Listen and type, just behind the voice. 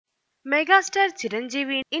Megastar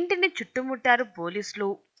Chiranjeevi ఇంటిని చుట్టుముట్టారు పోలీసులు.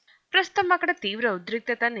 ప్రస్తుతం అక్కడ తీవ్ర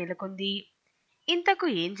ఉద్రిక్తత నెలకొంది. ఇంతకు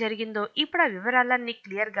ఏం జరిగిందో ఇప్పుడు ఆ వివరాలన్నీ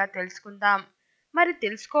క్లియర్ గా తెలుసుకుందాం. మరి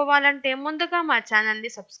తెలుసుకోవాలంటే ముందుగా మా ఛానల్ ని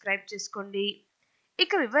సబ్స్క్రైబ్ చేసుకోండి.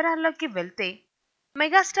 ఇక వివరాల్లోకి వెళ్తే,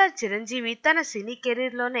 మెగాస్టార్ చిరంజీవి తన సినీ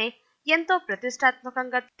కెరీర్ లోనే ఎంతో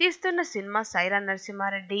ప్రతిష్టాత్మకంగా తీస్తున్న సినిమా సైరా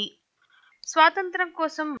నరసింహారెడ్డి. స్వాతంత్రం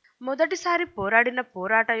కోసం మొదటిసారి పోరాడిన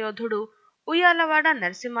పోరాట యోధుడు ఉయ్యాలవాడ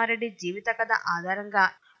నరసింహారెడ్డి జీవిత కథ ఆధారంగా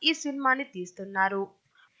ఈ సినిమాని తీస్తున్నారు.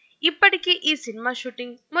 ఇప్పటికీ ఈ సినిమా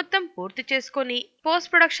షూటింగ్ మొత్తం పూర్తి చేసుకొని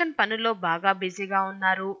పోస్ట్ ప్రొడక్షన్ పనుల్లో బాగా బిజీగా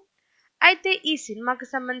ఉన్నారు. అయితే ఈ సినిమాకి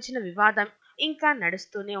సంబంధించిన వివాదం ఇంకా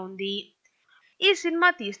నడుస్తూనే ఉంది. ఈ సినిమా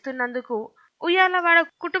తీస్తున్నందుకు ఉయ్యాలవాడ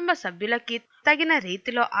కుటుంబ సభ్యులకి తగిన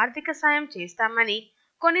రీతిలో ఆర్థిక సాయం చేస్తామని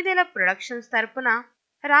కొనిదెల ప్రొడక్షన్స్ తరపున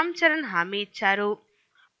రామ్ చరణ్ హామీ ఇచ్చారు.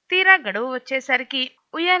 తీరా గడువు వచ్చేసరికి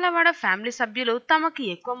ఉయ్యాలవాడ ఫ్యామిలీ సభ్యులు తమకి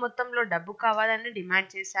ఎక్కువ మొత్తంలో డబ్బు కావాలని డిమాండ్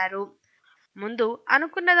చేశారు. ముందు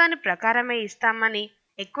అనుకున్న దాని ప్రకారమే ఇస్తామని,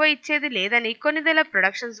 ఎక్కువ ఇచ్చేది లేదని కొనిదెల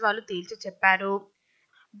ప్రొడక్షన్స్ వాళ్ళు తేల్చి చెప్పారు.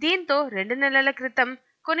 దీంతో 2 నెలల క్రితం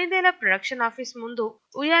కొనిదెల ప్రొడక్షన్ ఆఫీస్ ముందు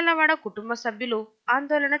ఉయ్యాలవాడ కుటుంబ సభ్యులు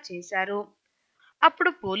ఆందోళన చేశారు. అప్పుడు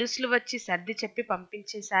పోలీసులు వచ్చి సర్ది చెప్పి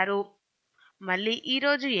పంపించేశారు. మళ్ళీ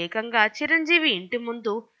ఈరోజు ఏకంగా చిరంజీవి ఇంటి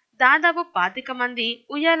ముందు దాదాపు 25 మంది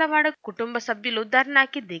ఉయ్యాలవాడ కుటుంబ సభ్యులు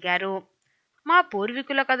ధర్నాకి దిగారు. మా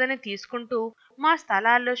పూర్వీకుల కథని తీసుకుంటూ మా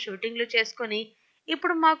స్థలాల్లో షూటింగ్లు చేసుకుని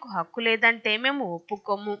ఇప్పుడు మాకు హక్కు లేదంటే మేము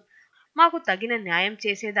ఒప్పుకోము, మాకు తగిన న్యాయం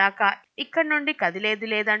చేసేదాకా ఇక్కడి నుండి కదిలేది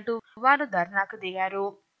లేదంటూ వారు ధర్నాకు దిగారు.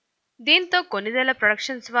 దీంతో కొనిదెల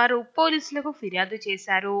ప్రొడక్షన్స్ వారు పోలీసులకు ఫిర్యాదు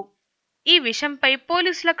చేశారు. ఈ విషయంపై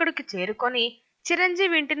పోలీసులు అక్కడికి చేరుకొని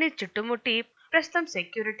చిరంజీవి ఇంటిని చుట్టుముట్టి ప్రస్తుతం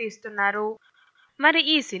సెక్యూరిటీ ఇస్తున్నారు. మరి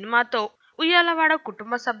ఈ సినిమాతో ఉయ్యాలవాడ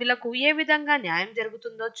కుటుంబ సభ్యులకు ఏ విధంగా న్యాయం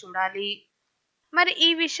జరుగుతుందో చూడాలి. మరి ఈ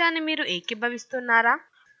విషయాన్ని మీరు ఏకీభవిస్తున్నారా?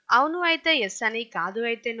 అవును అయితే ఎస్ అని, కాదు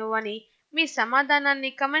అయితే నో అని మీ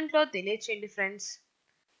సమాధానాన్ని కమెంట్ లో తెలియచేయండి ఫ్రెండ్స్.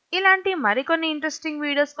 ఇలాంటి మరికొన్ని ఇంట్రెస్టింగ్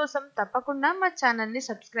వీడియోస్ కోసం తప్పకుండా మా ఛానల్ ని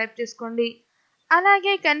సబ్స్క్రైబ్ చేసుకోండి.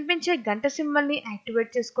 అలాగే కనిపించే గంట సింబల్ ని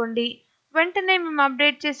యాక్టివేట్ చేసుకోండి. వెంటనే మేము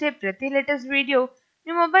అప్డేట్ చేసే ప్రతి లేటెస్ట్ వీడియో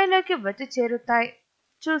మీ మొబైల్లోకి వచ్చి చేరుతాయి.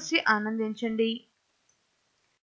 చూసి ఆనందించండి.